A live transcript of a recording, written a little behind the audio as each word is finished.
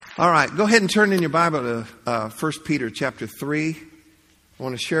All right, go ahead and turn in your Bible to 1 Peter chapter 3. I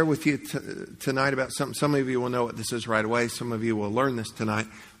want to share with you tonight about something. Some of you will know what this is right away. Some of you will learn this tonight.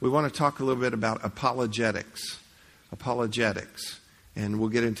 We want to talk a little bit about apologetics. Apologetics. And we'll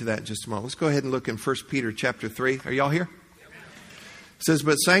get into that in just a moment. Let's go ahead and look in 1 Peter chapter 3. Are y'all here? It says,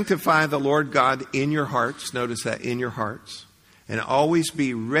 "But sanctify the Lord God in your hearts." Notice that, in your hearts. "And always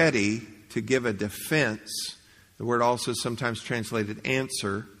be ready to give a defense." The word also sometimes translated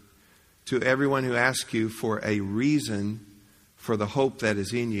answer. "To everyone who asks you for a reason for the hope that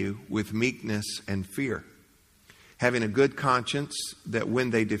is in you with meekness and fear. Having a good conscience, that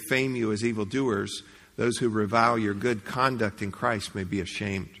when they defame you as evildoers, those who revile your good conduct in Christ may be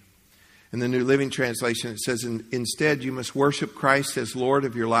ashamed." In the New Living Translation, it says, "Instead, you must worship Christ as Lord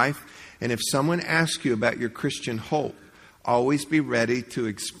of your life. And if someone asks you about your Christian hope, always be ready to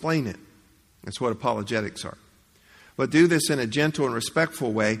explain it." That's what apologetics are. "But do this in a gentle and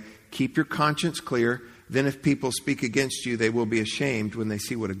respectful way. Keep your conscience clear. Then if people speak against you, they will be ashamed when they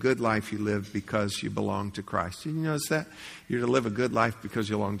see what a good life you live because you belong to Christ." Did you notice that? You're to live a good life because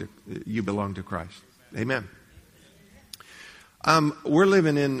you belong to Christ. Amen. We're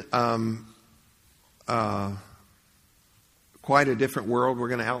living in quite a different world. We're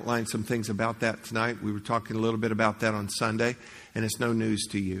going to outline some things about that tonight. We were talking a little bit about that on Sunday, and it's no news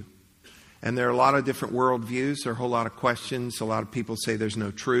to you. And there are a lot of different worldviews. There are a whole lot of questions. A lot of people say there's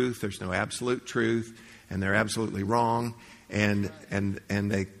no truth, there's no absolute truth, and they're absolutely wrong. And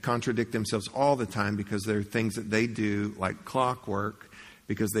they contradict themselves all the time because there are things that they do like clockwork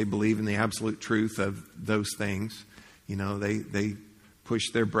because they believe in the absolute truth of those things. You know, they push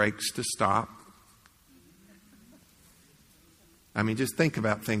their brakes to stop. I mean, just think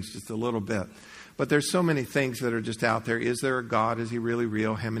about things just a little bit. But there's so many things that are just out there. Is there a God? Is he really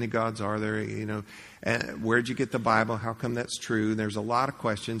real? How many gods are there? You know, where'd you get the Bible? How come that's true? There's a lot of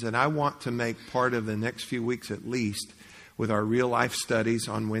questions. And I want to make part of the next few weeks at least with our real life studies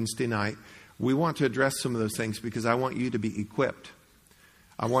on Wednesday night. We want to address some of those things because I want you to be equipped.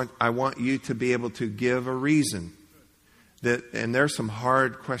 I want you to be able to give a reason that, and there's some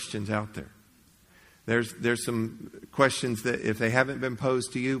hard questions out there. There's some questions that if they haven't been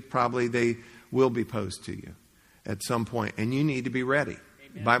posed to you, probably they will be posed to you at some point. And you need to be ready.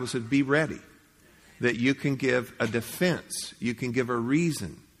 Amen. The Bible says be ready. That you can give a defense. You can give a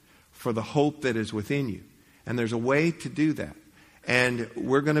reason for the hope that is within you. And there's a way to do that. And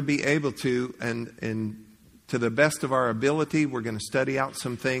we're going to be able to, and to the best of our ability, we're going to study out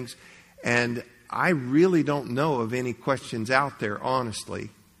some things. And I really don't know of any questions out there, honestly,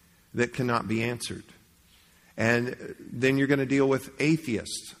 that cannot be answered. And then you're going to deal with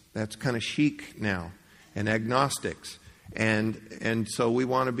atheists. That's kind of chic now, and agnostics. And so we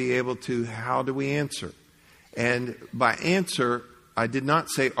want to be able to, how do we answer? And by answer, I did not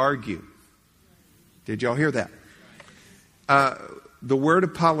say argue. Did y'all hear that? The word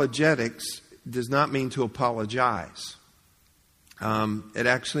apologetics does not mean to apologize. It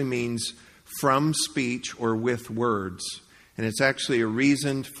actually means from speech or with words. And it's actually a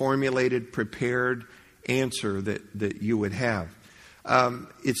reasoned, formulated, prepared answer that you would have.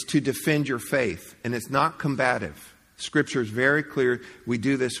 It's to defend your faith, and it's not combative. Scripture is very clear. We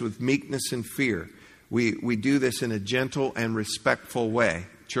do this with meekness and fear. We do this in a gentle and respectful way.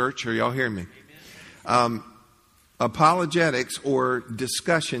 Church, are y'all hearing me? Apologetics or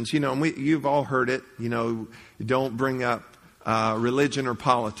discussions, you know, you've all heard it, you know, don't bring up religion or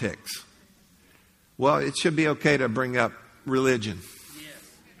politics. Well, it should be okay to bring up religion. Yes.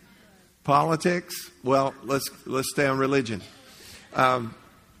 Politics, well, let's stay on religion.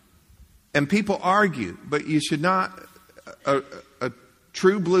 And people argue, but you should not, a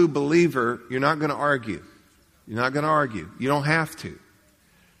true blue believer, you're not going to argue. You're not going to argue. You don't have to.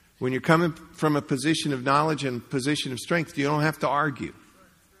 When you're coming from a position of knowledge and position of strength, you don't have to argue.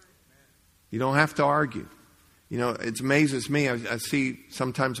 You don't have to argue. You know, it amazes me. I see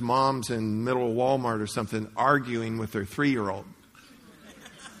sometimes moms in the middle of Walmart or something arguing with their 3-year-old.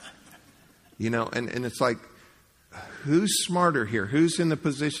 You know, and it's like, who's smarter here? Who's in the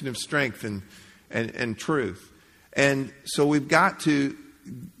position of strength and truth? And so we've got to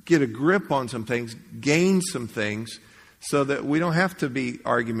get a grip on some things, gain some things, so that we don't have to be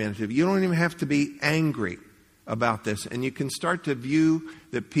argumentative. You don't even have to be angry about this. And you can start to view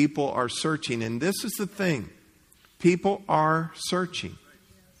that people are searching. And this is the thing. People are searching.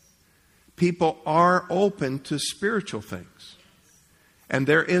 People are open to spiritual things. And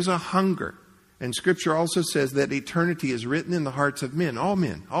there is a hunger. And Scripture also says that eternity is written in the hearts of men,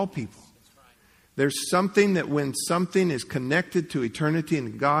 all people. There's something that when something is connected to eternity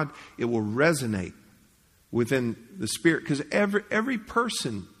and God, it will resonate within the Spirit. Because every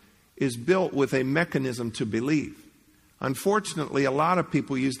person is built with a mechanism to believe. Unfortunately, a lot of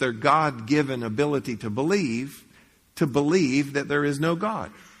people use their God-given ability to believe that there is no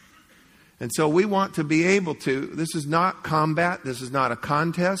God. And so we want to be able to, this is not combat, this is not a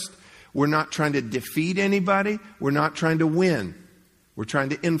contest. We're not trying to defeat anybody. We're not trying to win. We're trying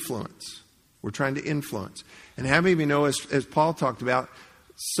to influence. We're trying to influence. And how many of you know, as Paul talked about,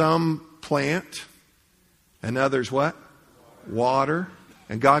 some plant and others what? Water.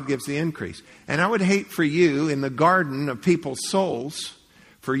 And God gives the increase. And I would hate for you in the garden of people's souls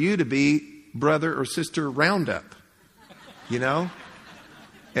for you to be brother or sister Roundup. You know?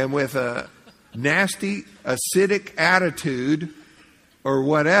 And with a nasty, acidic attitude or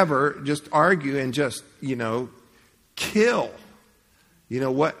whatever, just argue and just, kill,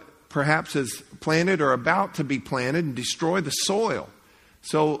 what perhaps is planted or about to be planted and destroy the soil.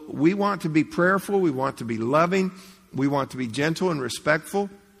 So we want to be prayerful. We want to be loving. We want to be gentle and respectful.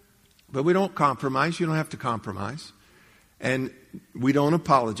 But we don't compromise. You don't have to compromise. And we don't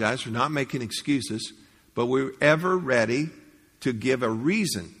apologize. We're not making excuses. But we're ever ready to give a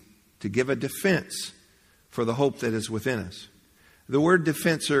reason, to give a defense for the hope that is within us. The word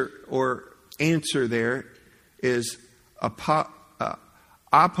defense or answer there is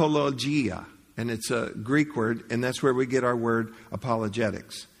apologia, and it's a Greek word, and that's where we get our word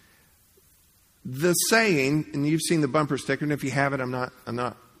apologetics. The saying, and you've seen the bumper sticker, and if you haven't, I'm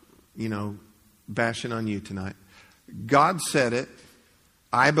not, bashing on you tonight. God said it,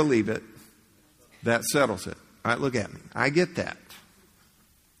 I believe it, that settles it. All right, look at me. I get that.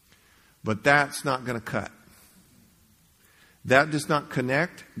 But that's not going to cut. That does not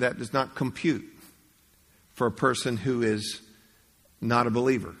connect. That does not compute for a person who is not a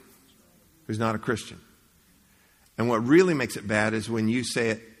believer, who's not a Christian. And what really makes it bad is when you say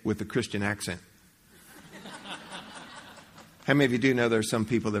it with a Christian accent. How many of you do know there are some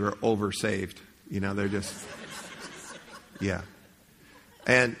people that are over-saved? They're just, yeah.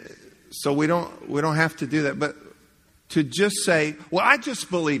 And so we don't have to do that. But to just say, well, I just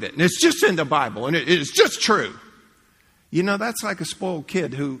believe it, and it's just in the Bible, and it's just true. That's like a spoiled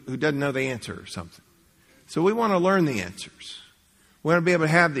kid who doesn't know the answer or something. So we want to learn the answers. We want to be able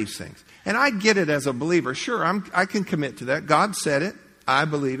to have these things. And I get it as a believer. Sure, I can commit to that. God said it. I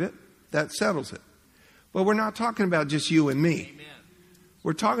believe it. That settles it. But we're not talking about just you and me. Amen.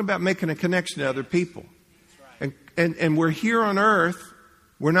 We're talking about making a connection to other people. Right. And we're here on earth.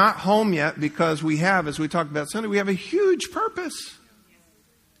 We're not home yet because we have, as we talked about Sunday, we have a huge purpose.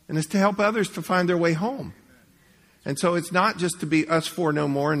 And it's to help others to find their way home. And so it's not just to be us four no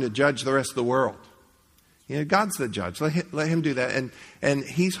more and to judge the rest of the world. God's the judge. Let him do that. And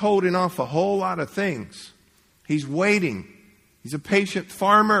he's holding off a whole lot of things. He's waiting. He's a patient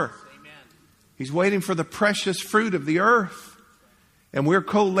farmer. Amen. He's waiting for the precious fruit of the earth. And we're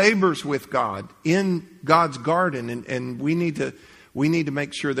co-laborers with God in God's garden. And we need to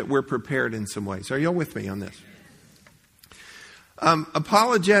make sure that we're prepared in some ways. Are y'all with me on this?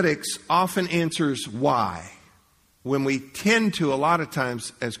 Apologetics often answers why. When we tend to, a lot of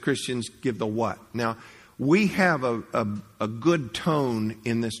times as Christians, give the what. Now, we have a good tone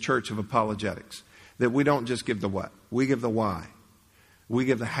in this church of apologetics. That we don't just give the what. We give the why. We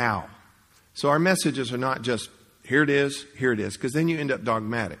give the how. So our messages are not just, here it is, because then you end up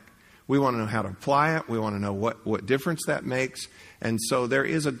dogmatic. We want to know how to apply it. We want to know what difference that makes. And so there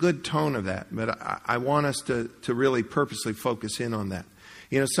is a good tone of that. But I want us to really purposely focus in on that.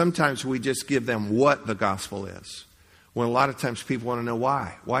 Sometimes we just give them what the gospel is. When a lot of times people want to know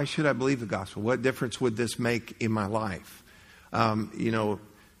why. Why should I believe the gospel? What difference would this make in my life?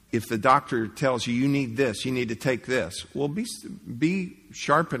 If the doctor tells you need this, you need to take this. Well, be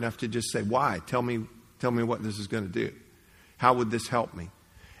sharp enough to just say, why? Tell me what this is going to do. How would this help me?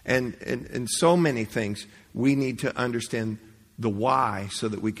 And so many things, we need to understand the why so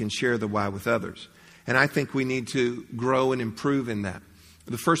that we can share the why with others. And I think we need to grow and improve in that.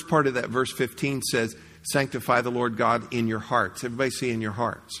 The first part of that verse 15 says, sanctify the Lord God in your hearts. Everybody say in your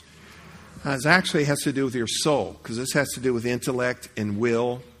hearts. It actually has to do with your soul, because this has to do with intellect and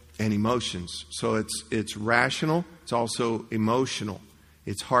will and emotions. So it's rational. It's also emotional.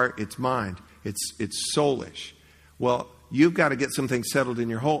 It's heart. It's mind. It's soulish. Well, you've got to get something settled in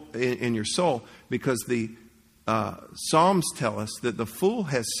your soul, because the Psalms tell us that the fool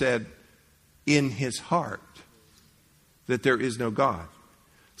has said in his heart that there is no God.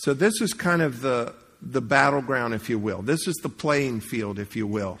 So this is kind of the battleground, if you will. This is the playing field, if you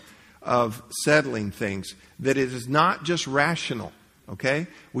will, of settling things. That it is not just rational, okay?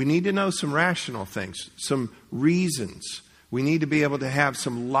 We need to know some rational things, some reasons. We need to be able to have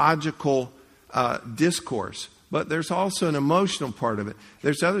some logical discourse. But there's also an emotional part of it.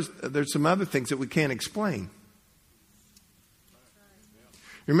 There's some other things that we can't explain.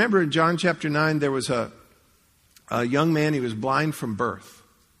 Remember in John chapter 9, there was a young man, he was blind from birth.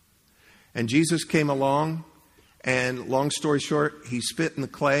 And Jesus came along, and long story short, he spit in the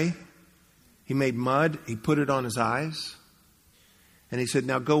clay. He made mud. He put it on his eyes. And he said,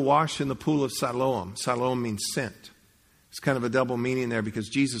 now go wash in the pool of Siloam. Siloam means sent. It's kind of a double meaning there because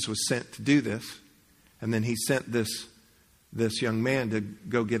Jesus was sent to do this. And then he sent this young man to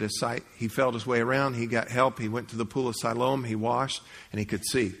go get his sight. He felt his way around. He got help. He went to the pool of Siloam. He washed and he could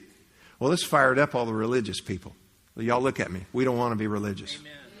see. Well, this fired up all the religious people. Well, y'all look at me. We don't want to be religious.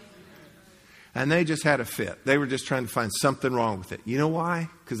 Amen. And they just had a fit. They were just trying to find something wrong with it. You know why?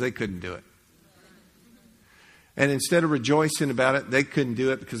 Because they couldn't do it. And instead of rejoicing about it, they couldn't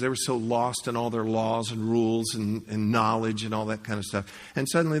do it because they were so lost in all their laws and rules and knowledge and all that kind of stuff. And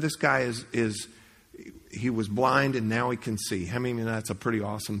suddenly this guy he was blind and now he can see. I mean, that's a pretty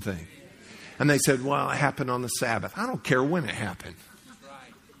awesome thing. And they said, well, it happened on the Sabbath. I don't care when it happened.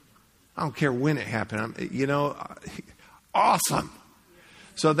 I don't care when it happened. Awesome.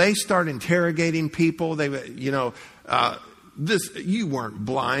 So they start interrogating people. You weren't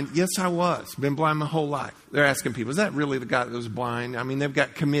blind. Yes, I was. Been blind my whole life. They're asking people, is that really the guy that was blind? I mean, they've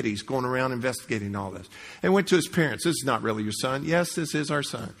got committees going around investigating all this. They went to his parents. This is not really your son. Yes, this is our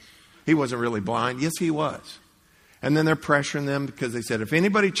son. He wasn't really blind. Yes, he was. And then they're pressuring them because they said, if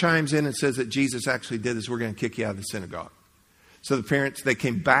anybody chimes in and says that Jesus actually did this, we're going to kick you out of the synagogue. So they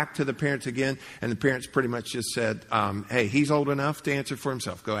came back to the parents again, and the parents pretty much just said, hey, he's old enough to answer for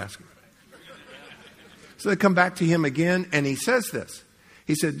himself. Go ask him. So they come back to him again, and he says this.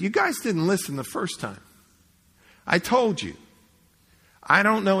 He said, you guys didn't listen the first time. I told you. I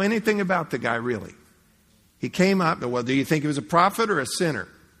don't know anything about the guy, really. He came up, well, do you think he was a prophet or a sinner?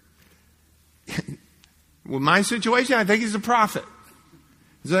 With my situation, I think he's a prophet.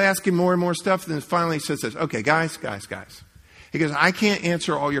 So they ask him more and more stuff, and then finally he says this, okay, guys. He goes, I can't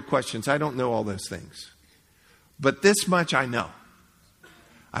answer all your questions. I don't know all those things. But this much I know.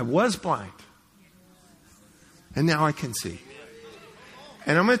 I was blind. And now I can see.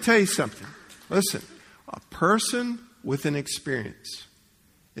 And I'm going to tell you something. Listen, a person with an experience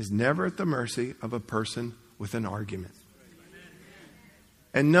is never at the mercy of a person with an argument.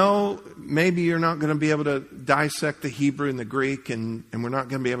 And no, maybe you're not going to be able to dissect the Hebrew and the Greek, and we're not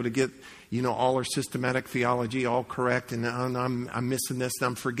going to be able to get, all our systematic theology all correct, and I'm missing this, and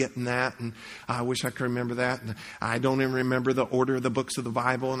I'm forgetting that, and I wish I could remember that, and I don't even remember the order of the books of the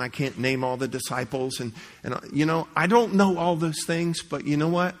Bible, and I can't name all the disciples, and I don't know all those things, but you know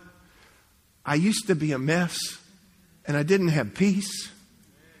what? I used to be a mess, and I didn't have peace,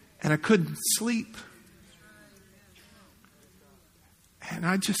 and I couldn't sleep. And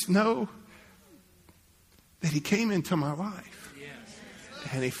I just know that he came into my life.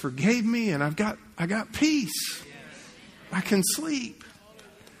 And he forgave me, and I got peace. I can sleep.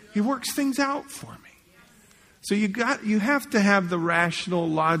 He works things out for me. So you have to have the rational,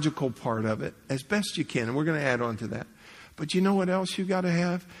 logical part of it as best you can. And we're going to add on to that. But you know what else you got to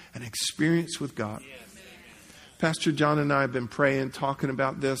have? An experience with God. Pastor John and I have been praying, talking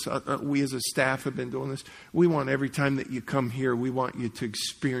about this. We as a staff have been doing this. We want every time that you come here, we want you to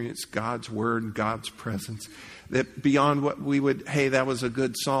experience God's word, God's presence. That beyond what we would, hey, that was a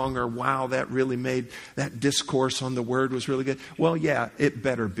good song, or wow, that really made, that discourse on the word was really good. Well, yeah, it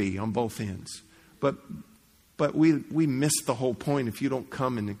better be on both ends. But we miss the whole point if you don't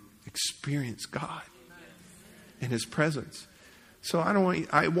come and experience God in His presence. So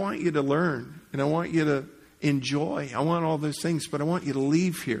I want you to learn, and I want you to enjoy. I want all those things, but I want you to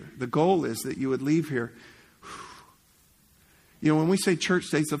leave here. The goal is that you would leave here. When we say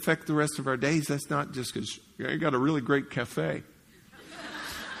church days affect the rest of our days, that's not just because you got a really great cafe.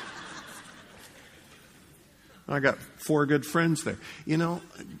 I got 4 good friends there.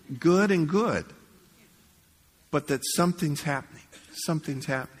 Good and good. But that something's happening. Something's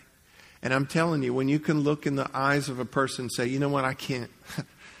happening. And I'm telling you, when you can look in the eyes of a person and say, you know what, I can't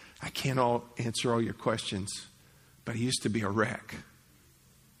answer all your questions, but I used to be a wreck.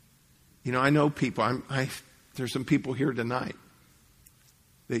 I know people. There's some people here tonight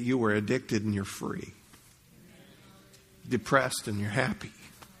that you were addicted and you're free. Depressed and you're happy.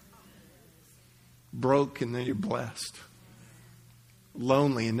 Broke and then you're blessed.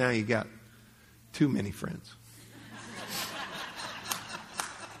 Lonely and now you got too many friends.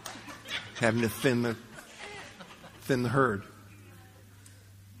 Having to thin the herd.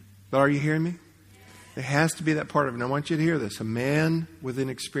 But are you hearing me? There has to be that part of it. And I want you to hear this. A man with an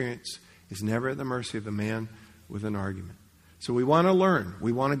experience is never at the mercy of a man with an argument. So we want to learn.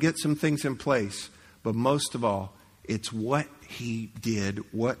 We want to get some things in place. But most of all, it's what He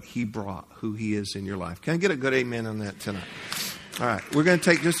did, what He brought, who He is in your life. Can I get a good amen on that tonight? All right, we're going to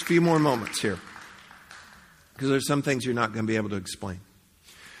take just a few more moments here, because there's some things you're not going to be able to explain.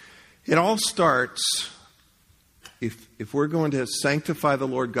 It all starts, if we're going to sanctify the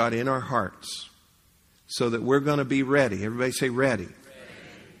Lord God in our hearts, so that we're going to be ready. Everybody say ready.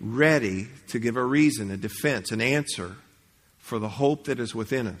 Ready to give a reason, a defense, an answer for the hope that is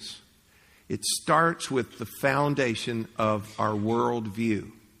within us. It starts with the foundation of our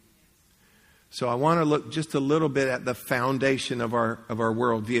worldview. So I want to look just a little bit at the foundation of our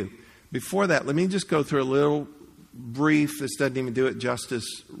worldview. Before that, let me just go through a little brief, this doesn't even do it justice,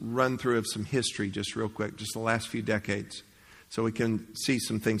 run through of some history just real quick, just the last few decades, so we can see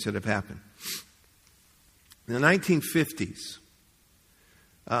some things that have happened. In the 1950s,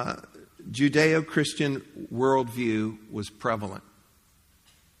 Judeo-Christian worldview was prevalent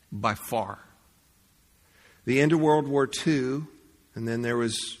by far. The end of World War II, and then there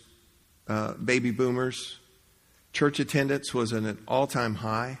was baby boomers. Church attendance was at an all-time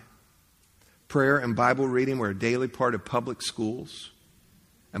high. Prayer and Bible reading were a daily part of public schools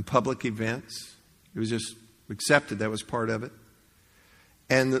and public events. It was just accepted that was part of it.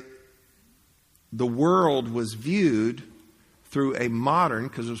 And the world was viewed through a modern,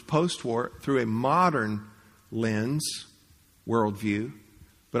 because it was post-war, through a modern lens, worldview,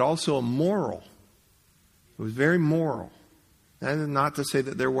 but also a moral. It was very moral. And not to say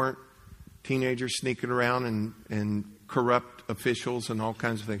that there weren't teenagers sneaking around and corrupt officials and all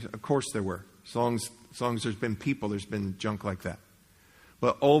kinds of things. Of course there were. As long as there's been people, there's been junk like that.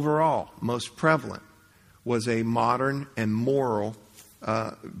 But overall, most prevalent was a modern and moral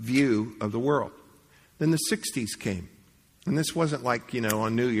view of the world. Then the 60s came. And this wasn't like,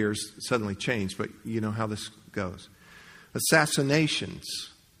 on New Year's suddenly changed, but you know how this goes. Assassinations.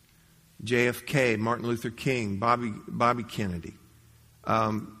 JFK, Martin Luther King, Bobby Kennedy.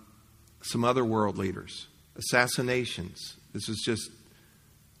 Some other world leaders. Assassinations. This is just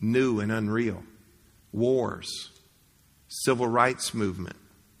new and unreal. Wars. Civil rights movement.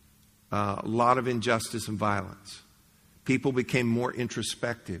 A lot of injustice and violence. People became more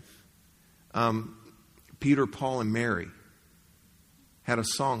introspective. Peter, Paul, and Mary had a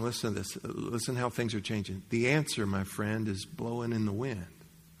song. Listen to this. Listen how things are changing. The answer, my friend, is blowing in the wind.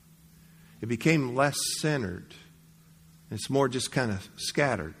 It became less centered. It's more just kind of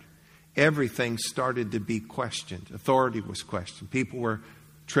scattered. Everything started to be questioned. Authority was questioned. People were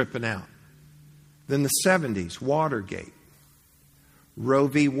tripping out. Then the 70s, Watergate, Roe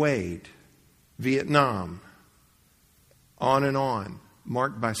v. Wade, Vietnam, on,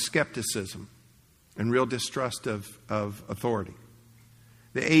 marked by skepticism and real distrust of authority.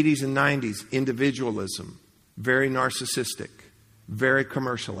 The 80s and 90s, individualism, very narcissistic, very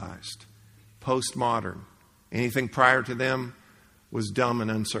commercialized, postmodern. Anything prior to them was dumb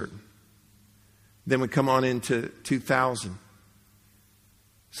and uncertain. Then we come on into 2000,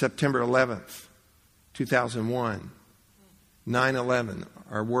 September 11th, 2001, 9/11,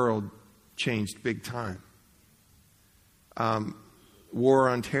 our world changed big time. War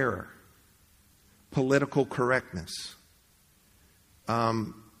on terror, political correctness.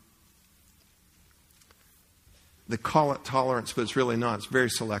 They call it tolerance, but it's really not. It's very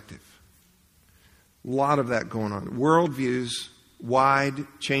selective. A lot of that going on. Worldviews, wide,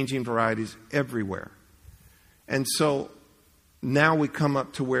 changing varieties everywhere. And so now we come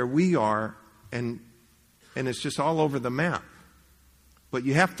up to where we are, and it's just all over the map. But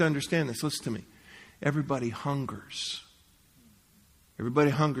you have to understand this. Listen to me. Everybody hungers.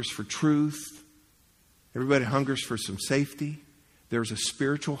 Everybody hungers for truth. Everybody hungers for some safety. There's a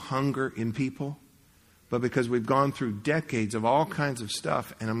spiritual hunger in people. But because we've gone through decades of all kinds of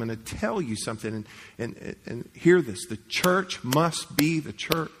stuff, and I'm going to tell you something, and hear this. The church must be the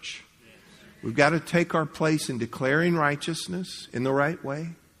church. We've got to take our place in declaring righteousness in the right way.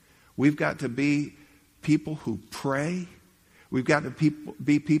 We've got to be people who pray. We've got to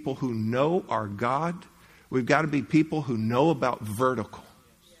be people who know our God. We've got to be people who know about vertical.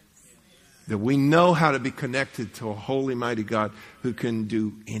 That we know how to be connected to a holy, mighty God who can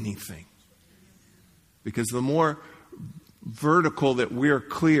do anything. Because the more vertical that we're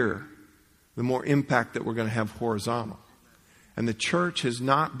clear, the more impact that we're going to have horizontal. And the church has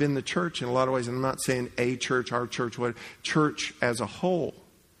not been the church in a lot of ways. And I'm not saying a church, our church, what church as a whole.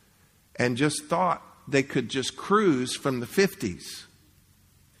 And just thought they could just cruise from the 50s.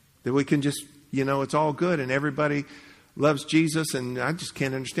 That we can just, it's all good and everybody loves Jesus, and I just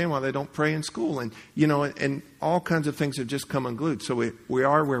can't understand why they don't pray in school. And, and all kinds of things have just come unglued. So we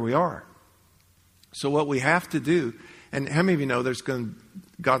are where we are. So what we have to do, and how many of you know there's going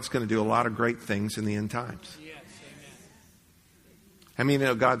God's going to do a lot of great things in the end times. Yes, amen. I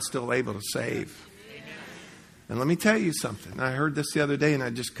mean, God's still able to save. And let me tell you something. I heard this the other day and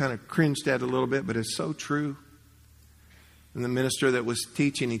I just kind of cringed at it a little bit, but it's so true. And the minister that was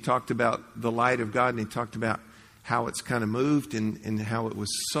teaching, he talked about the light of God, and he talked about how it's kind of moved and how it was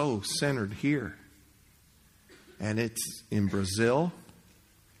so centered here. And it's in Brazil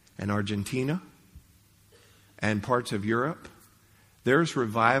and Argentina and parts of Europe. There's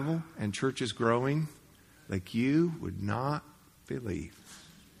revival and churches growing like you would not believe.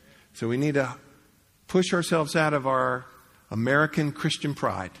 So we need to push ourselves out of our American Christian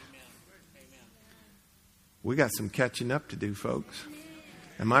pride. We got some catching up to do, folks.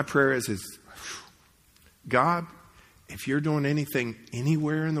 And my prayer is God, if you're doing anything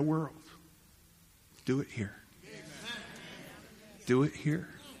anywhere in the world, do it here. Do it here.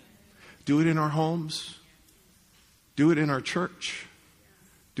 Do it in our homes. Do it in our church.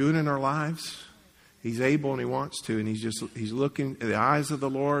 Do it in our lives. He's able and He wants to. And He's looking, the eyes of the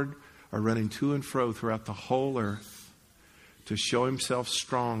Lord are running to and fro throughout the whole earth to show Himself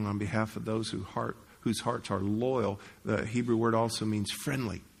strong on behalf of those whose hearts are loyal. The Hebrew word also means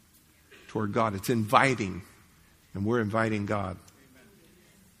friendly toward God. It's inviting. And we're inviting God.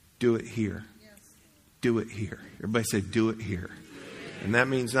 Do it here. Do it here. Everybody say, do it here. And that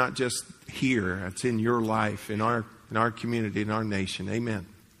means not just here. It's in your life, in our community, in our nation. Amen.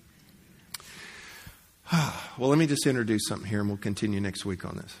 Well, let me just introduce something here and we'll continue next week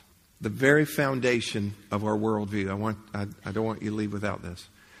on this. The very foundation of our worldview. I don't want you to leave without this.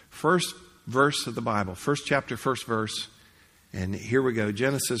 First verse of the Bible. First chapter, first verse. And here we go.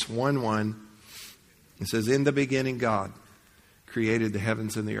 Genesis 1:1. It says, in the beginning, God created the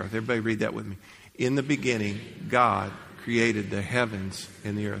heavens and the earth. Everybody read that with me. In the beginning, God created the heavens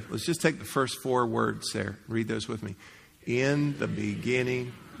and the earth. Let's just take the first 4 words there. Read those with me. In the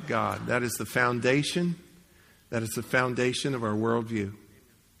beginning, God. That is the foundation. That is the foundation of our worldview.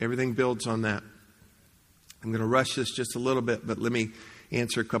 Everything builds on that. I'm going to rush this just a little bit, but let me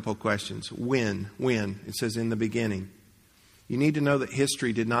answer a couple of questions. When? It says in the beginning. You need to know that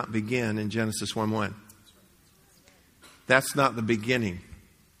history did not begin in Genesis 1:1. That's not the beginning.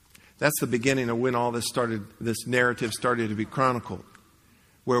 That's the beginning of when all this started, this narrative started to be chronicled,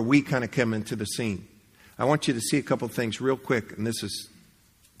 where we kind of come into the scene. I want you to see a couple of things real quick, and this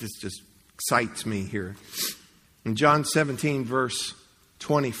just excites me here. In John 17, verse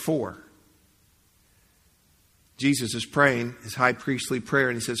 24, Jesus is praying his high priestly prayer,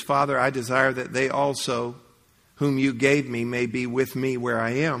 and he says, Father, I desire that they also, whom you gave me, may be with me where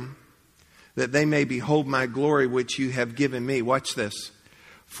I am, that they may behold my glory which you have given me. Watch this.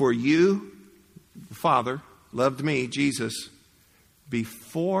 For you, the Father, loved me, Jesus,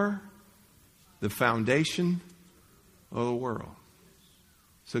 before the foundation of the world.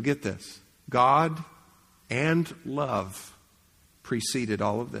 So get this. God and love preceded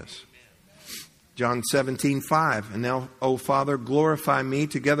all of this. John 17:5. And now, O Father, glorify me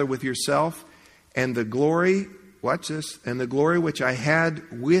together with yourself and the glory, watch this, and the glory which I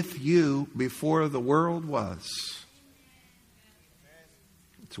had with you before the world was.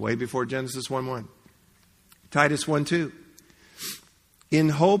 It's way before Genesis 1:1. Titus 1:2. In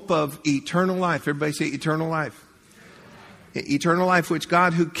hope of eternal life. Everybody say eternal life. Eternal life which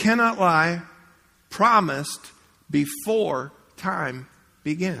God, who cannot lie, promised before time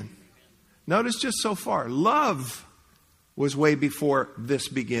began. Notice just so far, love was way before this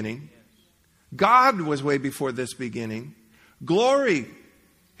beginning. God was way before this beginning. Glory,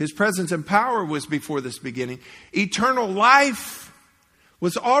 His presence and power was before this beginning. Eternal life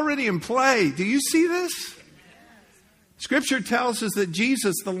was already in play. Do you see this? Scripture tells us that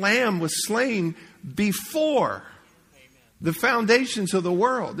Jesus, the Lamb, was slain before the foundations of the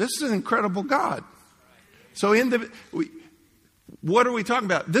world. This is an incredible God. So what are we talking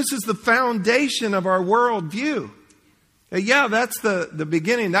about? This is the foundation of our worldview. Yeah, that's the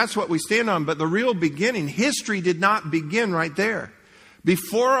beginning. That's what we stand on. But the real beginning, history did not begin right there.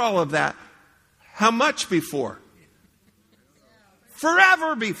 Before all of that, how much before?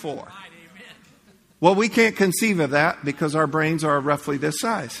 Forever before. Well, we can't conceive of that because our brains are roughly this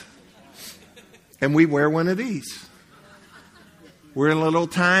size. And we wear one of these. We're in a little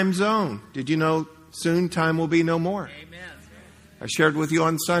time zone. Did you know soon time will be no more? Amen. I shared with you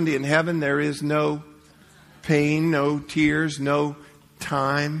on Sunday, in heaven there is no pain, no tears, no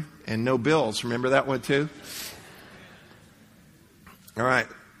time, and no bills. Remember that one too? All right.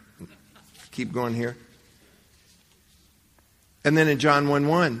 Keep going here. And then in John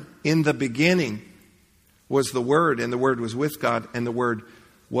 1:1, in the beginning was the Word, and the Word was with God, and the Word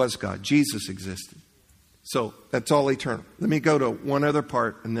was God. Jesus existed. So that's all eternal. Let me go to one other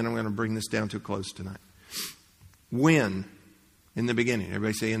part, and then I'm going to bring this down to a close tonight. When? In the beginning.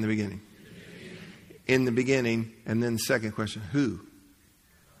 Everybody say in the beginning. In the beginning. And then the second question, who?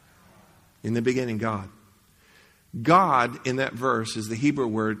 In the beginning, God. God in that verse is the Hebrew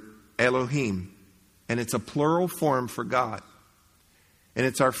word Elohim. And it's a plural form for God. And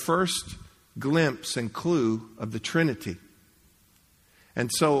it's our first glimpse and clue of the Trinity.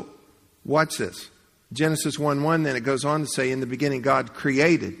 And so, watch this. Genesis 1:1, then it goes on to say, in the beginning God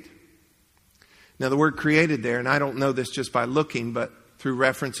created. Now the word created there, and I don't know this just by looking, but through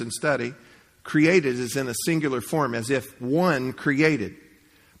reference and study, created is in a singular form, as if one created.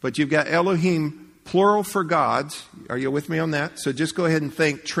 But you've got Elohim, plural for gods. Are you with me on that? So just go ahead and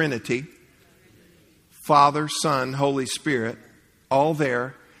think Trinity. Father, Son, Holy Spirit, all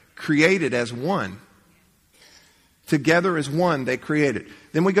there, created as one. Together as one, they created.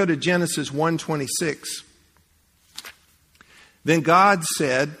 Then we go to Genesis 1:26. Then God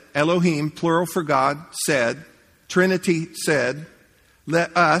said, Elohim, plural for God, said, Trinity said,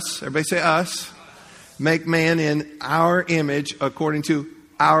 let us, everybody say us, make man in our image according to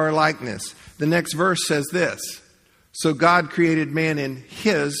our likeness. The next verse says this, so God created man in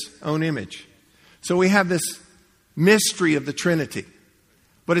his own image. So we have this mystery of the Trinity.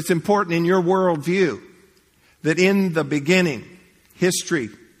 But it's important in your worldview that in the beginning, history,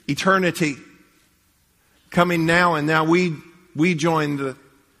 eternity, coming now, and now we join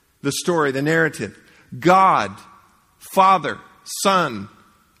the story, the narrative. God, Father, Son,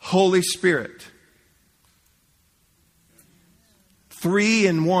 Holy Spirit. 3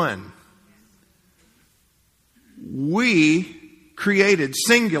 in 1. We created,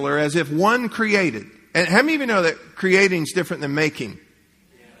 singular, as if one created. And how many of you know that creating is different than making?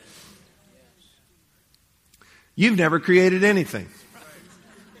 You've never created anything.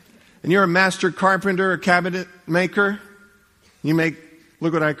 And you're a master carpenter, a cabinet maker. You make,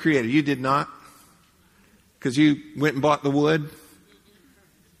 look what I created. You did not. Because you went and bought the wood.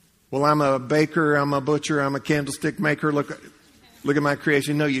 Well, I'm a baker, I'm a butcher, I'm a candlestick maker. Look at my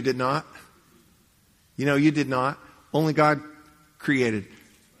creation. No, you did not. You know, you did not. Only God created.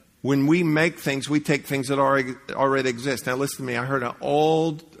 When we make things, we take things that already exist. Now listen to me. I heard an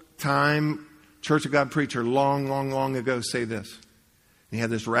old time Church of God preacher long ago say this. And he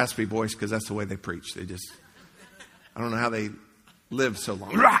had this raspy voice because that's the way they preach. They just, I don't know how they live so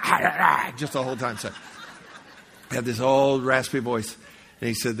long. Just the whole time. So he had this old raspy voice. And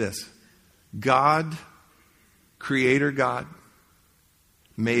he said this. God, Creator God,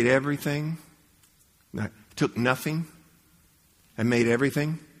 made everything, took nothing and made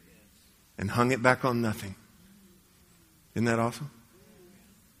everything and hung it back on nothing. Isn't that awesome?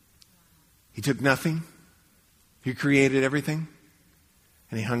 He took nothing. He created everything.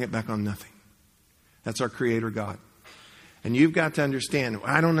 And he hung it back on nothing. That's our Creator God. And you've got to understand,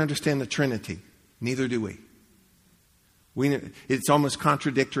 I don't understand the Trinity. Neither do we. It's almost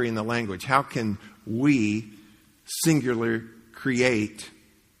contradictory in the language. How can we singular create?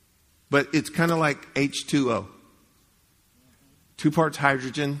 But it's kind of like H2O. 2 parts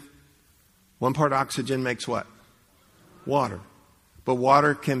hydrogen, 1 part oxygen makes what? Water. But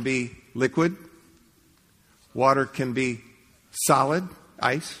water can be liquid. Water can be solid,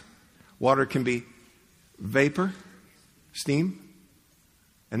 ice. Water can be vapor, steam.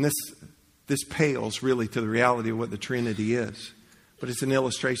 And this pales really to the reality of what the Trinity is. But it's an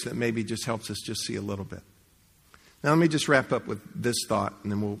illustration that maybe just helps us just see a little bit. Now let me just wrap up with this thought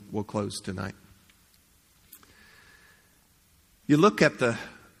and then we'll close tonight. You look at the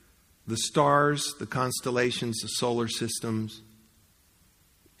stars, the constellations, the solar systems,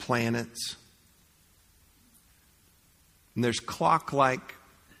 planets. And there's clock-like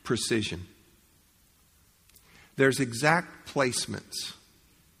precision. There's exact placements.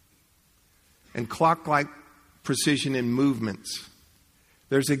 And clock-like precision in movements.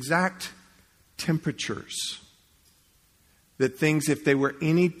 There's exact temperatures. That things, if they were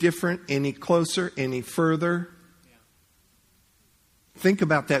any different, any closer, any further. Think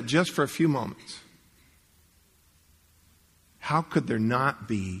about that just for a few moments. How could there not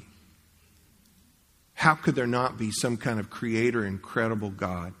be some kind of creator, incredible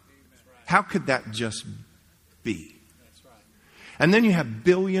God? How could that just be? And then you have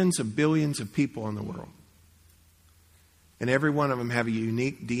billions of people in the world. And every one of them have a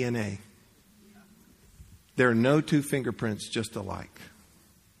unique DNA. There are no 2 fingerprints just alike.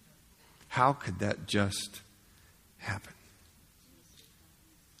 How could that just happen?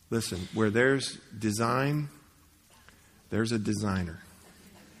 Listen, where there's design, there's a designer.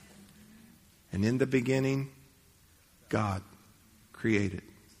 And in the beginning, God created.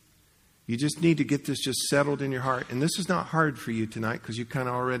 You just need to get this just settled in your heart. And this is not hard for you tonight because you kind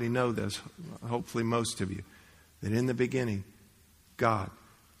of already know this, hopefully most of you, that in the beginning, God,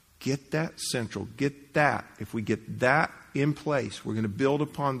 get that central, get that. If we get that in place, we're going to build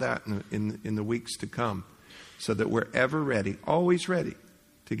upon that in the weeks to come so that we're ever ready, always ready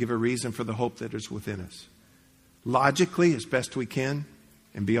to give a reason for the hope that is within us. Logically, as best we can,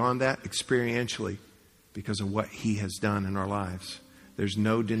 and beyond that, experientially, because of what He has done in our lives. There's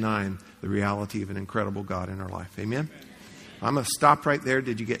no denying the reality of an incredible God in our life. Amen? I'm going to stop right there.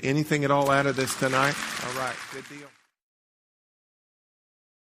 Did you get anything at all out of this tonight? All right. Good deal.